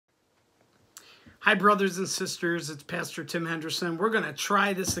Hi, brothers and sisters. It's Pastor Tim Henderson. We're going to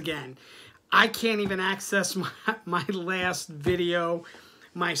try this again. I can't even access my last video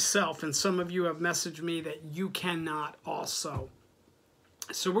myself, and some of you have messaged me that you cannot also.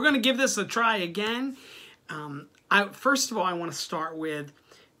 So we're going to give this a try again. First of all, I want to start with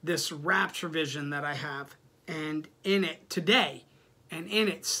this rapture vision that I have. And in it today, and in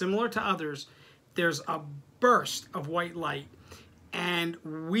it, similar to others, there's a burst of white light. And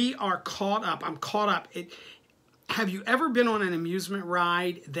we are caught up. I'm caught up. Have you ever been on an amusement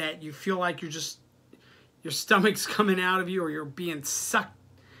ride that you feel like your stomach's coming out of you, or you're being sucked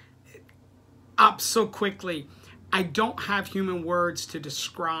up so quickly? I don't have human words to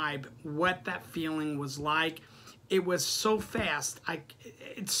describe what that feeling was like. It was so fast.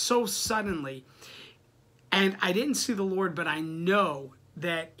 It's so suddenly. And I didn't see the Lord, but I know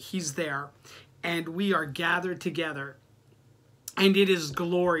that He's there. And we are gathered together. And it is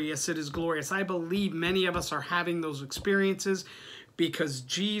glorious. It is glorious. I believe many of us are having those experiences because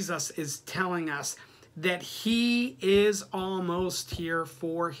Jesus is telling us that He is almost here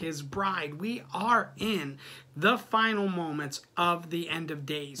for His bride. We are in the final moments of the end of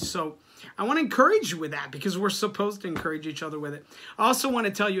days. So I want to encourage you with that because we're supposed to encourage each other with it. I also want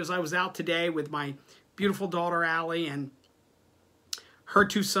to tell you, as I was out today with my beautiful daughter, Allie, and her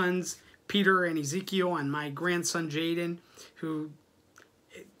two sons, Peter and Ezekiel, and my grandson, Jaden, who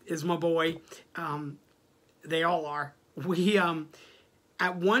is my boy. They all are. We,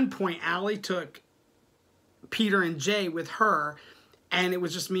 at one point, Allie took Peter and Jay with her, and it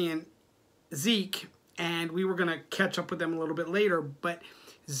was just me and Zeke, and we were going to catch up with them a little bit later. But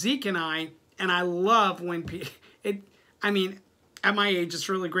Zeke and I love when at my age, it's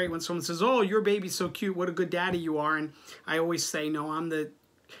really great when someone says, "Oh, your baby's so cute. What a good daddy you are." And I always say, "No,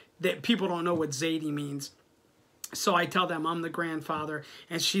 that people don't know what Zadie means." So I tell them I'm the grandfather.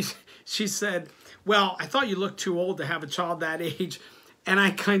 And she said, "Well, I thought you looked too old to have a child that age." And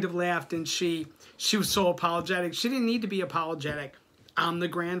I kind of laughed, and she was so apologetic. She didn't need to be apologetic. I'm the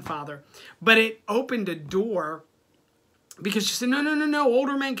grandfather. But it opened a door because she said, no,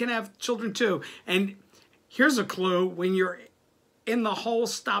 older men can have children too. And here's a clue: when you're in the hole,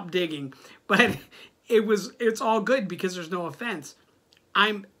 stop digging. But it's all good because there's no offense.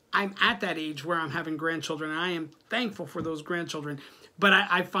 I'm at that age where I'm having grandchildren, and I am thankful for those grandchildren. But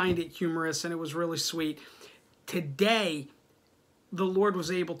I find it humorous, and it was really sweet. Today, the Lord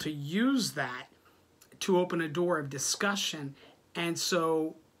was able to use that to open a door of discussion. And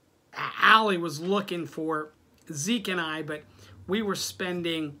so Allie was looking for Zeke and I, but we were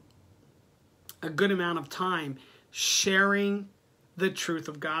spending a good amount of time sharing the truth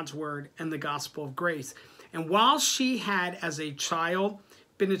of God's word and the gospel of grace. And while she had, as a child,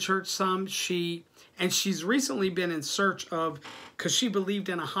 been to church some, she's recently been in search of, because she believed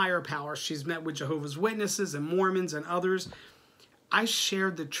in a higher power. She's met with Jehovah's Witnesses and Mormons and others. I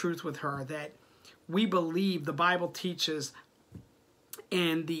shared the truth with her that we believe the Bible teaches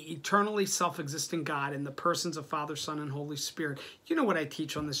in the eternally self-existent God in the persons of Father, Son, and Holy Spirit. You know what I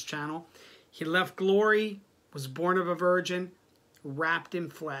teach on this channel. He left glory, was born of a virgin, wrapped in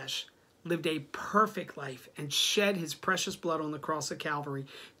flesh, lived a perfect life, and shed His precious blood on the cross of Calvary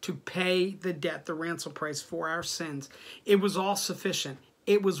to pay the debt, the ransom price for our sins. It was all sufficient.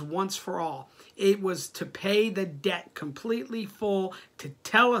 It was once for all. It was to pay the debt completely full, to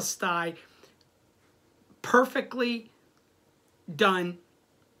telestai, perfectly done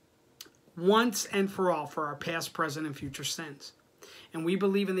once and for all for our past, present, and future sins. And we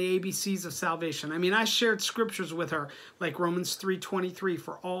believe in the ABCs of salvation. I mean, I shared scriptures with her, like Romans 3:23,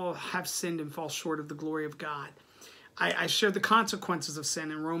 for all have sinned and fall short of the glory of God. I shared the consequences of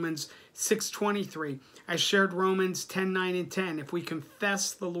sin in Romans 6:23. I shared Romans 10:9 and 10. If we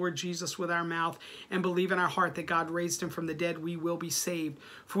confess the Lord Jesus with our mouth and believe in our heart that God raised Him from the dead, we will be saved.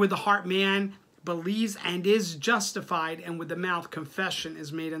 For with the heart man believes and is justified, and with the mouth confession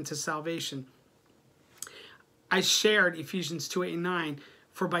is made unto salvation. I shared Ephesians 2:8 and 9.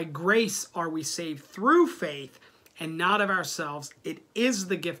 For by grace are we saved through faith, and not of ourselves. It is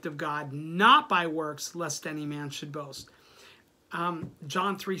the gift of God, not by works, lest any man should boast. John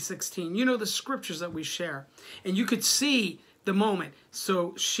 3:16. You know the scriptures that we share. And you could see the moment.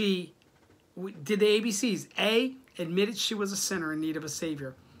 So she did the ABCs. A, admitted she was a sinner in need of a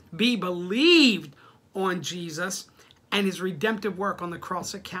Savior. B, believed on Jesus and His redemptive work on the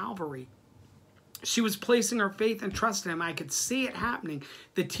cross of Calvary. She was placing her faith and trust in Him. I could see it happening.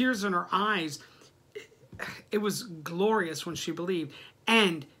 The tears in her eyes. It was glorious when she believed.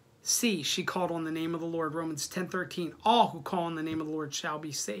 And C, she called on the name of the Lord. Romans 10:13. All who call on the name of the Lord shall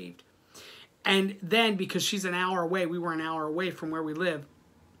be saved. And then, because she's an hour away, we were an hour away from where we live,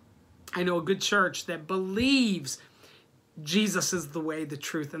 I know a good church that believes Jesus is the way, the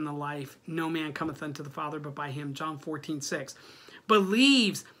truth, and the life. No man cometh unto the Father but by him. John 14:6.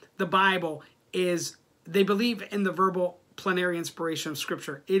 Believes the Bible is, they believe in the verbal plenary inspiration of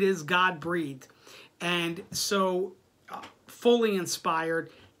Scripture. It is God-breathed. And so fully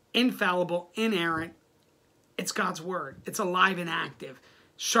inspired, infallible, inerrant. It's God's word. It's alive and active,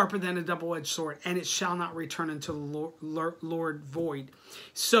 sharper than a double-edged sword, and it shall not return unto the Lord void.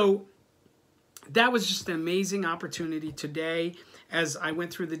 So that was just an amazing opportunity today as I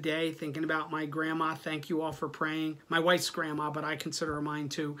went through the day thinking about my grandma. Thank you all for praying. My wife's grandma, but I consider her mine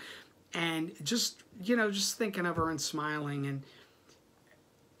too. And just, you know, just thinking of her and smiling, and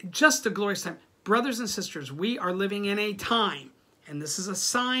just a glorious time. Brothers and sisters, we are living in a time, and this is a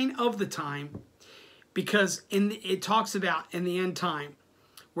sign of the time, because it talks about in the end time,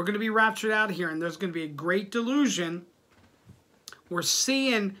 we're going to be raptured out of here, and there's going to be a great delusion. We're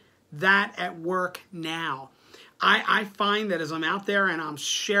seeing that at work now. I find that as I'm out there and I'm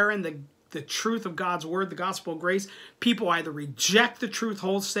sharing the truth of God's word, the gospel of grace, people either reject the truth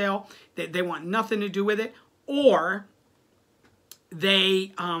wholesale, they want nothing to do with it, or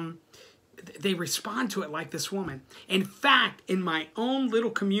they respond to it like this woman. In fact, in my own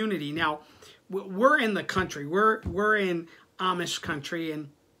little community, now we're in the country, we're in Amish country, and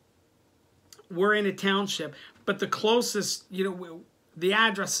we're in a township, but the closest, you know, the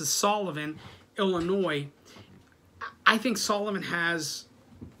address is Sullivan, Illinois. I think Sullivan has,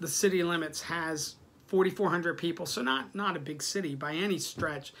 the city limits has 4,400 people, so not a big city by any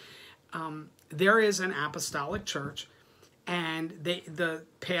stretch. There is an apostolic church, and the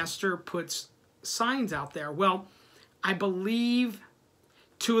pastor puts signs out there. Well, I believe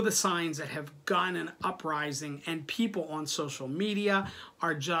two of the signs that have gotten an uprising, and people on social media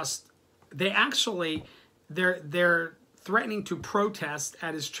are just, they're threatening to protest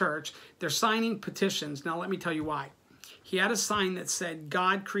at his church. They're signing petitions. Now, let me tell you why. He had a sign that said,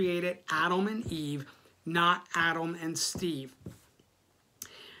 God created Adam and Eve, not Adam and Steve.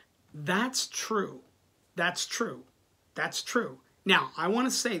 That's true. That's true. That's true. Now, I want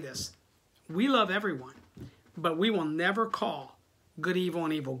to say this. We love everyone, but we will never call good evil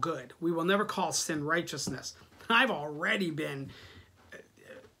and evil good. We will never call sin righteousness. I've already been,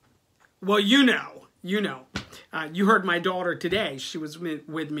 well, you know. You heard my daughter today. She was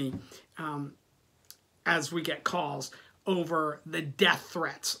with me as we get calls over the death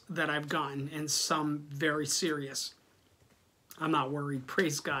threats that I've gotten, and some very serious. I'm not worried.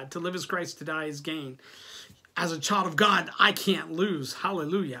 Praise God. To live is Christ, to die is gain. As a child of God, I can't lose.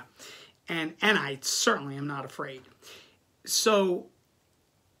 Hallelujah. And I certainly am not afraid. So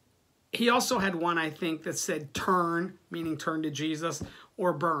he also had one, I think, that said turn, meaning turn to Jesus,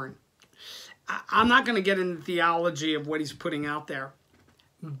 or burn. I'm not going to get into the theology of what he's putting out there,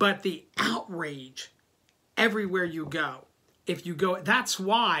 but the outrage everywhere you go, if you go, that's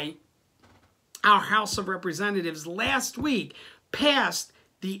why our House of Representatives last week passed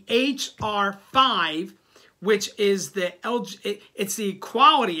the H.R. 5, which is it's the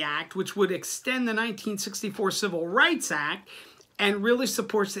Equality Act, which would extend the 1964 Civil Rights Act and really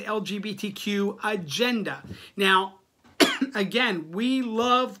supports the LGBTQ agenda. Now, again, we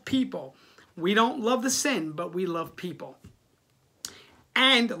love people. We don't love the sin, but we love people.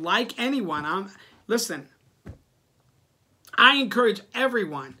 And like anyone, listen, I encourage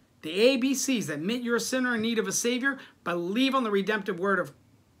everyone, the ABCs, admit you're a sinner in need of a Savior, believe on the redemptive work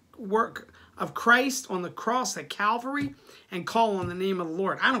of Christ on the cross at Calvary, and call on the name of the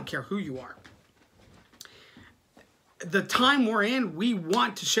Lord. I don't care who you are. The time we're in, we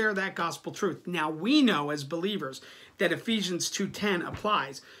want to share that gospel truth. Now, we know as believers that Ephesians 2:10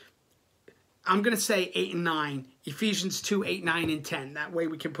 applies. I'm going to say 8 and 9. Ephesians 2, 8, 9, and 10. That way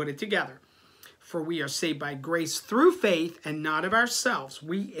we can put it together. For we are saved by grace through faith and not of ourselves.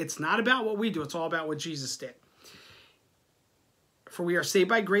 It's not about what we do. It's all about what Jesus did. For we are saved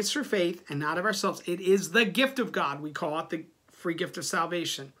by grace through faith and not of ourselves. It is the gift of God. We call it the free gift of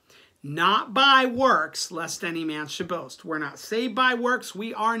salvation. Not by works, lest any man should boast. We're not saved by works.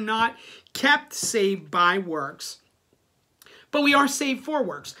 We are not kept saved by works. But we are saved for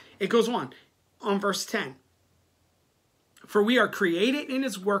works. It goes on verse 10. For we are created in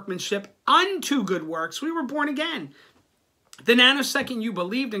his workmanship unto good works. We were born again. The nanosecond you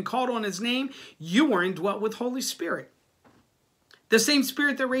believed and called on his name, you were indwelt with Holy Spirit. The same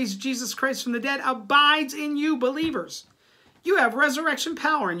Spirit that raised Jesus Christ from the dead abides in you, believers. You have resurrection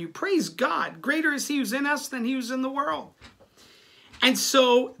power, and you praise God. Greater is he who's in us than he who's in the world. And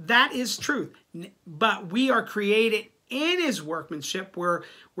so that is truth. But we are created in his workmanship. We're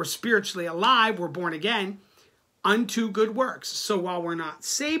spiritually alive. We're born again unto good works. So while we're not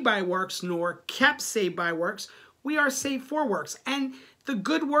saved by works, nor kept saved by works, we are saved for works. And the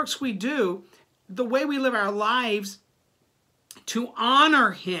good works we do, the way we live our lives to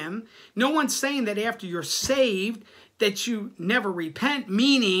honor him, no one's saying that after you're saved that you never repent,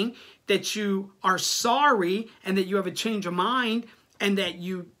 meaning that you are sorry and that you have a change of mind and that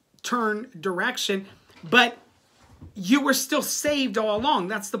you turn direction, but you were still saved all along.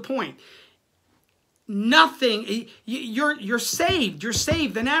 That's the point. Nothing, you're saved. You're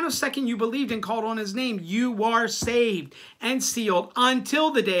saved. The nanosecond you believed and called on his name, you are saved and sealed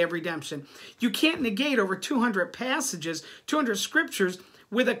until the day of redemption. You can't negate over 200 passages, 200 scriptures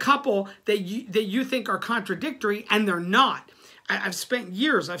with a couple that you think are contradictory, and they're not. I've spent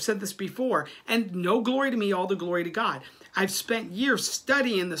years, I've said this before, and no glory to me, all the glory to God. I've spent years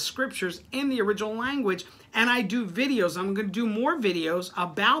studying the scriptures in the original language, and I do videos. I'm going to do more videos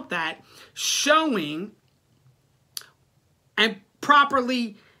about that, showing and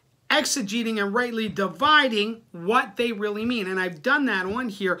properly exegeting and rightly dividing what they really mean. And I've done that on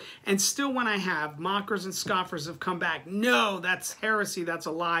here, and still when I have, mockers and scoffers have come back. No, that's heresy, that's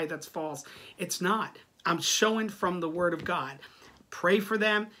a lie, that's false. It's not. I'm showing from the Word of God. Pray for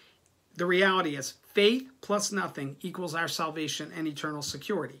them. The reality is faith plus nothing equals our salvation and eternal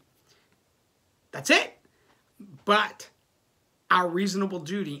security. That's it. But our reasonable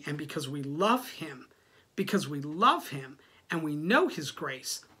duty, and because we love him, and we know his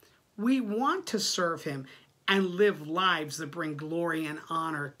grace, we want to serve him and live lives that bring glory and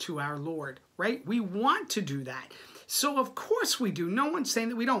honor to our Lord, right? We want to do that. So of course we do. No one's saying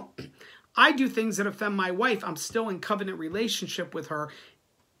that we don't. I do things that offend my wife. I'm still in covenant relationship with her.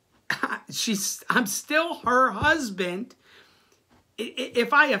 I'm still her husband.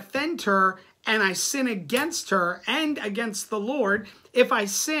 If I offend her and I sin against her and against the Lord, if I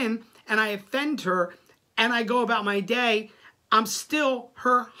sin and I offend her and I go about my day, I'm still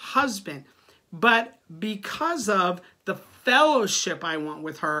her husband. But because of the fellowship I want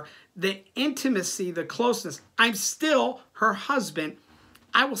with her, the intimacy, the closeness, I'm still her husband.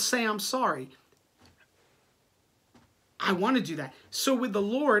 I will say I'm sorry. I want to do that. So with the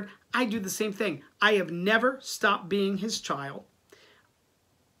Lord, I do the same thing. I have never stopped being his child.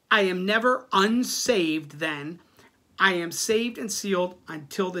 I am never unsaved then. I am saved and sealed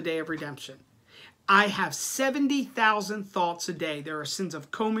until the day of redemption. I have 70,000 thoughts a day. There are sins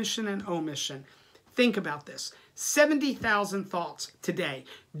of commission and omission. Think about this. 70,000 thoughts today.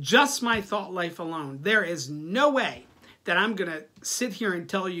 Just my thought life alone. There is no way that I'm going to sit here and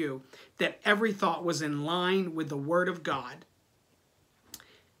tell you that every thought was in line with the Word of God,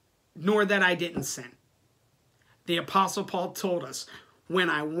 nor that I didn't sin. The Apostle Paul told us,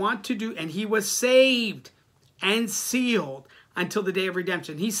 when I want to do, and he was saved and sealed until the day of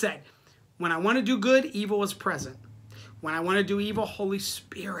redemption. He said, when I want to do good, evil is present. When I want to do evil, Holy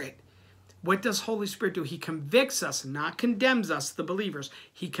Spirit. What does Holy Spirit do? He convicts us, not condemns us, the believers.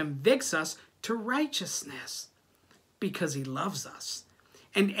 He convicts us to righteousness because he loves us.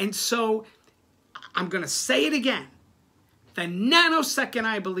 And so I'm going to say it again. The nanosecond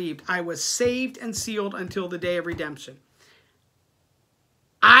I believed, I was saved and sealed until the day of redemption.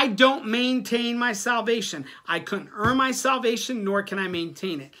 I don't maintain my salvation. I couldn't earn my salvation, nor can I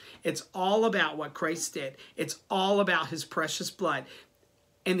maintain it. It's all about what Christ did. It's all about his precious blood.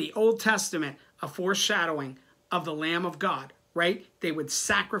 In the Old Testament, a foreshadowing of the Lamb of God, right? They would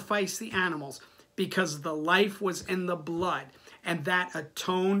sacrifice the animals because the life was in the blood, and that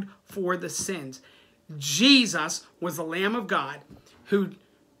atoned for the sins. Jesus was the Lamb of God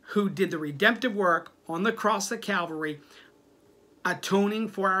who did the redemptive work on the cross at Calvary, atoning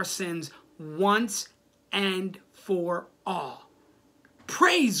for our sins once and for all.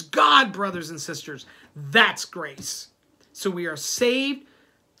 Praise God, brothers and sisters. That's grace. So we are saved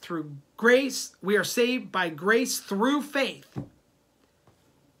through grace. We are saved by grace through faith.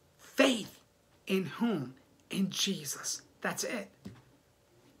 Faith in whom? In Jesus. That's it.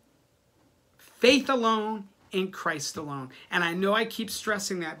 Faith alone, in Christ alone. And I know I keep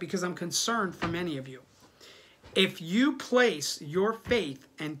stressing that because I'm concerned for many of you. If you place your faith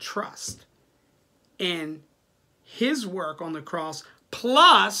and trust in his work on the cross,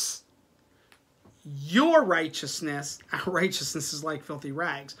 plus your righteousness, our righteousness is like filthy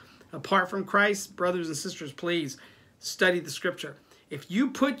rags. Apart from Christ, brothers and sisters, please study the scripture. If you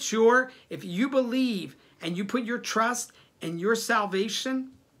believe and you put your trust and your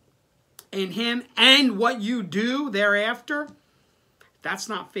salvation in him and what you do thereafter, that's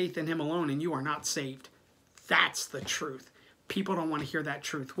not faith in him alone, and you are not saved. That's the truth. People don't want to hear that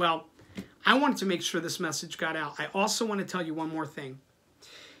truth. Well, I wanted to make sure this message got out. I also want to tell you one more thing.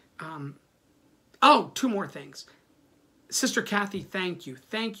 Oh, two more things. Sister Kathy, thank you.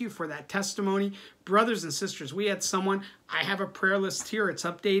 Thank you for that testimony. Brothers and sisters, we had someone, I have a prayer list here, it's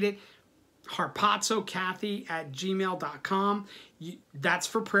updated, harpazzokathy@gmail.com. That's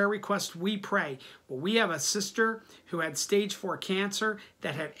for prayer requests. We pray. Well, we have a sister who had stage 4 cancer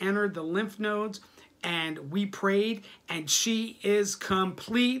that had entered the lymph nodes, and we prayed, and she is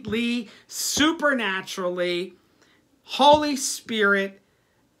completely, supernaturally, Holy Spirit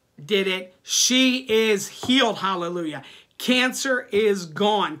did it. She is healed. Hallelujah. Cancer is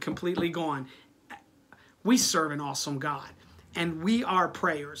gone, completely gone. We serve an awesome God, and we are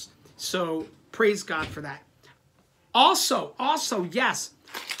prayers. So praise God for that. Also, yes,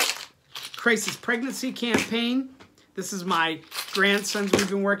 Crisis Pregnancy Campaign. This is my grandsons. We've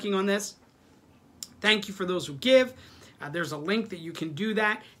been working on this. Thank you for those who give. There's a link that you can do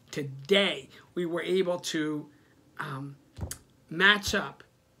that. Today, we were able to match up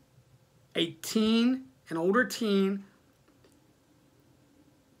a teen, an older teen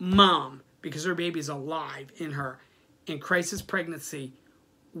mom, because her baby is alive in her, in crisis pregnancy,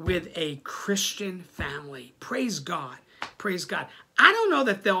 with a Christian family. Praise God. Praise God. I don't know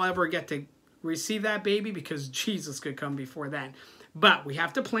that they'll ever get to receive that baby, because Jesus could come before then. But we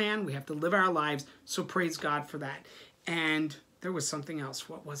have to plan. We have to live our lives. So praise God for that. And there was something else.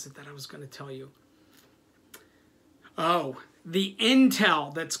 What was it that I was going to tell you? Oh, the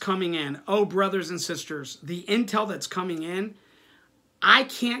intel that's coming in. Oh, brothers and sisters, the intel that's coming in, I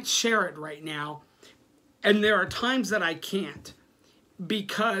can't share it right now. And there are times that I can't,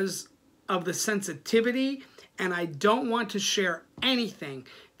 because of the sensitivity, and I don't want to share anything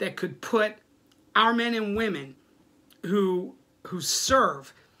that could put our men and women who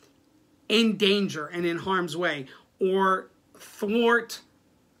serve in danger and in harm's way, or thwart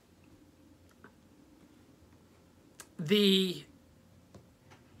the,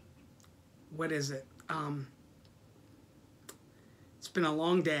 what is it? It's been a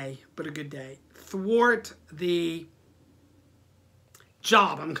long day, but a good day. Thwart the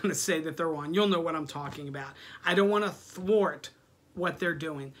job, I'm going to say, that they're on. You'll know what I'm talking about. I don't want to thwart what they're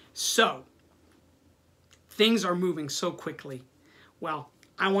doing. So, things are moving so quickly. Well,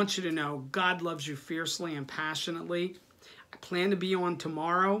 I want you to know God loves you fiercely and passionately. I plan to be on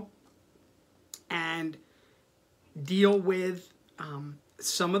tomorrow and deal with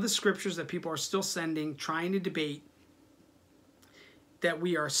some of the scriptures that people are still sending, trying to debate, that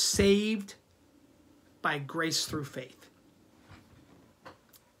we are saved by grace through faith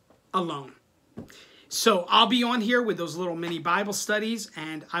alone. So I'll be on here with those little mini Bible studies,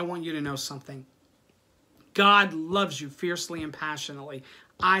 and I want you to know something. God loves you fiercely and passionately.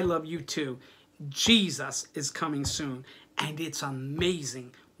 I love you too. Jesus is coming soon, and it's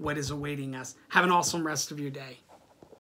amazing what is awaiting us. Have an awesome rest of your day.